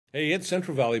Hey, it's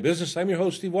Central Valley Business. I'm your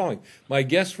host, Steve Walling. My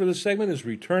guest for this segment is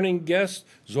returning guest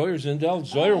Zoyer Zyndel.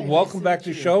 Zoyer, welcome back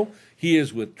to the show. He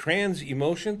is with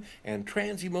Trans-E-Motion, and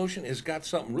Trans-E-Motion has got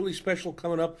something really special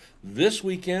coming up this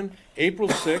weekend, April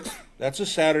 6th. That's a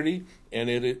Saturday, and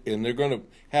they're going to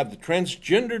have the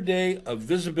Transgender Day of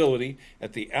Visibility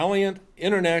at the Alliant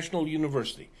International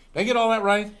University. Did I get all that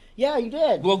right? Yeah, you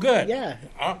did. Well, good. Yeah.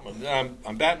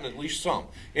 I'm batting at least some.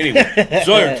 Anyway,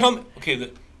 Zoyer, tell me,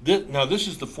 okay, now, this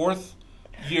is the fourth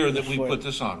year that we put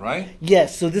this on, right?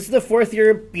 Yes, so this is the fourth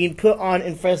year being put on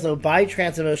in Fresno by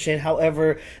Trans-E-Motion.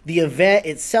 However, the event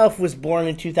itself was born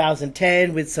in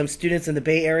 2010 with some students in the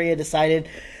Bay Area decided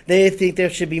they think there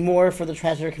should be more for the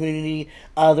transgender community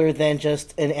other than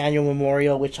just an annual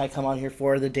memorial, which I come on here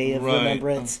for, the Day of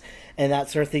Remembrance. And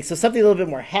that sort of thing. So something a little bit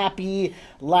more happy,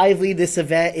 lively. This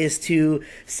event is to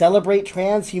celebrate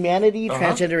trans humanity,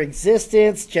 transgender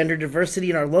existence, gender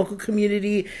diversity in our local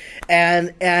community,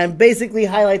 and basically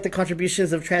highlight the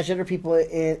contributions of transgender people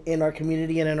in our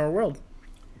community and in our world.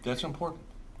 That's important.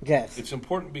 Yes. It's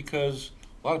important because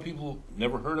a lot of people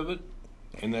never heard of it,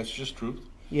 and that's just truth.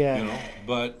 Yeah.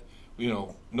 But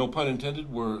no pun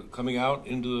intended, we're coming out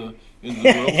into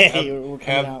the world.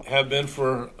 Have been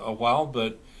for a while,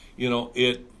 but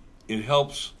it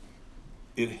helps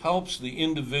the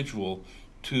individual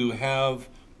to have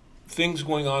things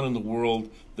going on in the world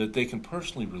that they can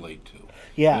personally relate to.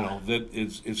 Yeah. That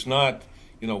it's not,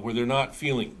 where they're not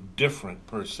feeling different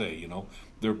per se,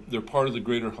 They're part of the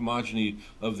greater homogeny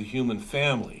of the human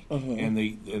family, and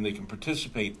they can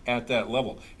participate at that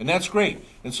level. And that's great.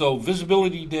 And so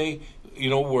Visibility Day,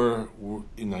 we're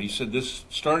you said this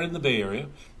started in the Bay Area.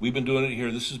 We've been doing it here.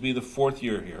 This will be the fourth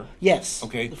year here. Yes.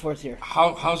 Okay. The fourth year.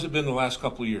 How's it been the last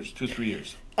couple of years? 2-3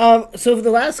 years? So for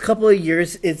the last couple of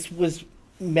years, it was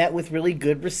met with really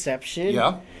good reception.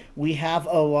 Yeah. We have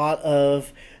a lot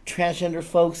of transgender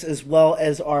folks as well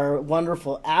as our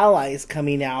wonderful allies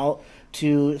coming out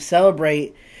to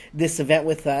celebrate this event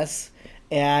with us.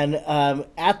 And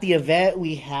at the event,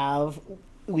 we have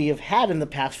had in the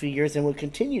past few years and will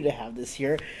continue to have this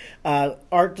year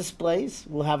art displays.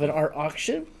 We'll have an art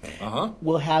auction.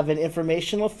 We'll have an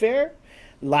informational fair,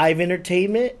 live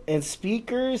entertainment and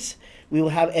speakers. We will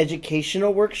have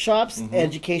educational workshops,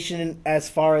 education as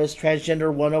far as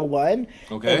Transgender 101,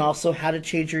 and also how to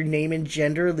change your name and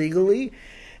gender legally.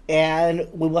 And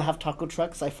we will have taco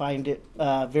trucks. I find it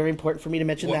very important for me to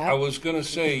mention that. I was going to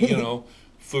say,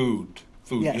 food.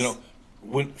 Yes.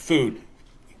 Food.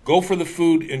 Go for the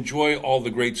food, enjoy all the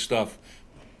great stuff,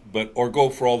 or go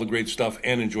for all the great stuff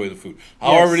and enjoy the food.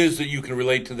 However it is that you can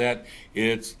relate to that,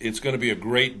 it's going to be a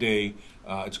great day.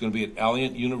 It's going to be at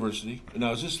Alliant University.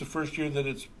 Now, is this the first year that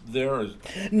it's there? Or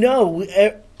No,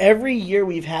 every year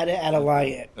we've had it at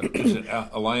Alliant. Is it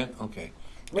Alliant? Okay.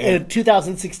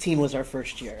 2016 was our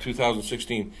first year.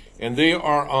 2016. And they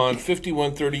are on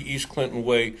 5130 East Clinton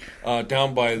Way,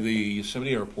 down by the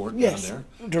Yosemite Airport. Yes, down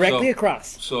there. directly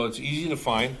across. So it's easy to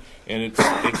find, and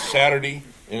it's Saturday,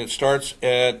 and it starts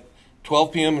at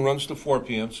 12 p.m. and runs to 4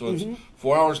 p.m., so it's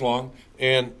 4 hours long.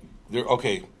 And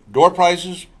door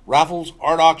prizes, raffles,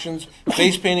 art auctions,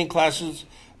 face painting classes,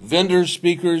 vendors,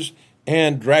 speakers,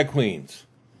 and drag queens.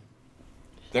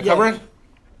 That cover it?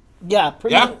 Yeah,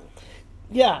 pretty much.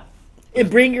 Yeah. And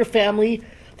bring your family.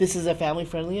 This is a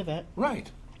family-friendly event.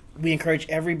 Right. We encourage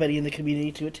everybody in the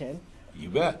community to attend. You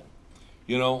bet.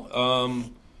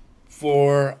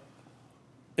 For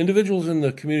individuals in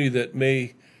the community that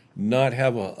may not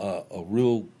have a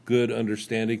real good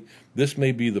understanding, this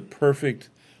may be the perfect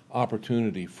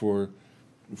opportunity for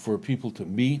people to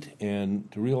meet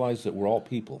and to realize that we're all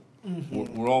people.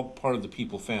 We're all part of the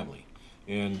people family.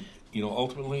 And,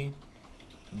 ultimately,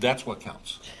 that's what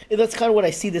counts. And that's kind of what I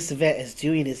see this event as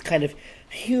doing, is kind of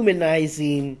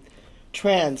humanizing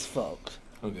trans folks.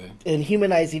 Okay. And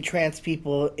humanizing trans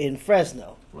people in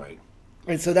Fresno. Right.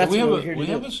 And so that's what we're here to do.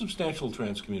 We have a substantial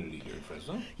trans community here in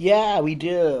Fresno. Yeah, we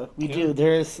do. We do.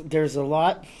 There's a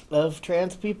lot of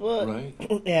trans people.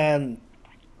 Right. And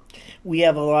we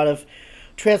have a lot of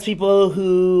trans people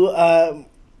who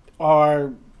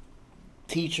are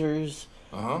teachers,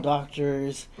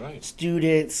 doctors,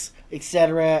 students,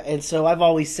 etc. And so I've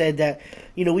always said that,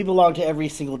 we belong to every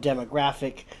single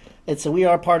demographic. And so we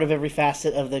are part of every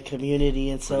facet of the community.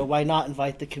 And so why not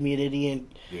invite the community and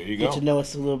get to know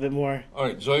us a little bit more. All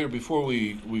right, Zoyer, before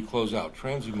we close out,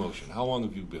 Trans-E-Motion, how long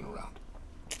have you been around?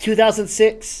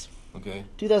 2006. Okay.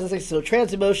 2006. So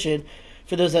Trans-E-Motion,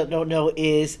 for those that don't know,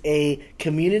 is a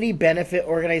community benefit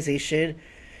organization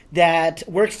that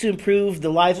works to improve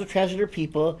the lives of transgender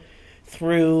people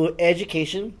through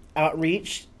education,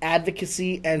 outreach,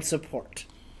 advocacy, and support.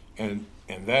 And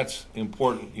And that's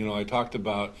important. I talked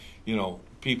about,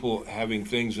 people having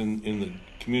things in the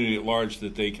community at large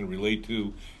that they can relate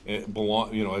to,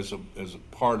 belong, as a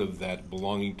part of that,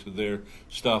 belonging to their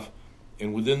stuff.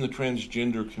 And within the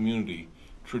transgender community,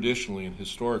 traditionally and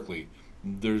historically,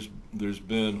 there's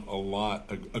been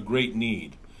a great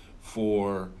need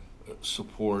for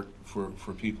support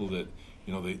for people that,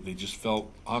 they just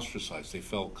felt ostracized, they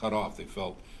felt cut off, they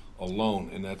felt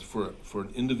alone. And that's for an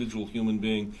individual human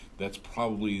being, that's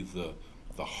probably the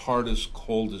hardest,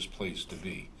 coldest place to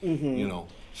be.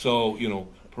 So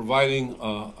providing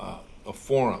a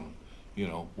forum,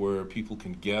 where people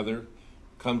can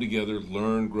come together,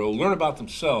 learn, grow, learn about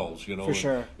themselves, For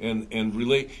sure. and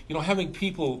relate, having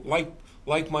people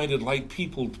like-minded, like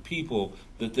people to people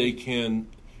that they can,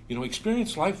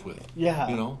 experience life with. Yeah.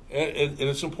 And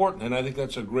it's important, and I think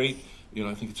that's a great,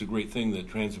 I think it's a great thing that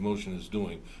Trans-E-Motion is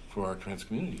doing for our trans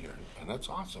community here, and that's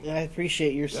awesome. I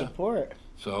appreciate your support.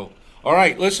 So, all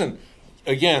right, listen,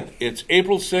 again, it's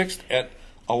April 6th at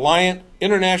Alliant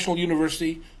International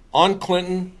University on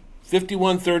Clinton,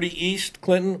 5130 East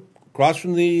Clinton, across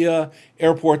from the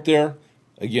airport there.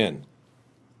 Again,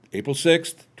 April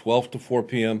 6th, 12 to 4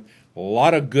 p.m. A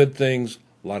lot of good things,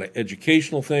 a lot of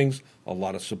educational things, a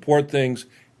lot of support things,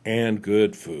 and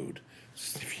good food.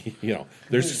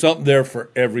 There's something there for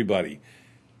everybody.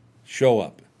 Show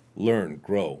up, learn,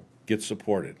 grow, get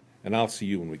supported, and I'll see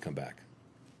you when we come back.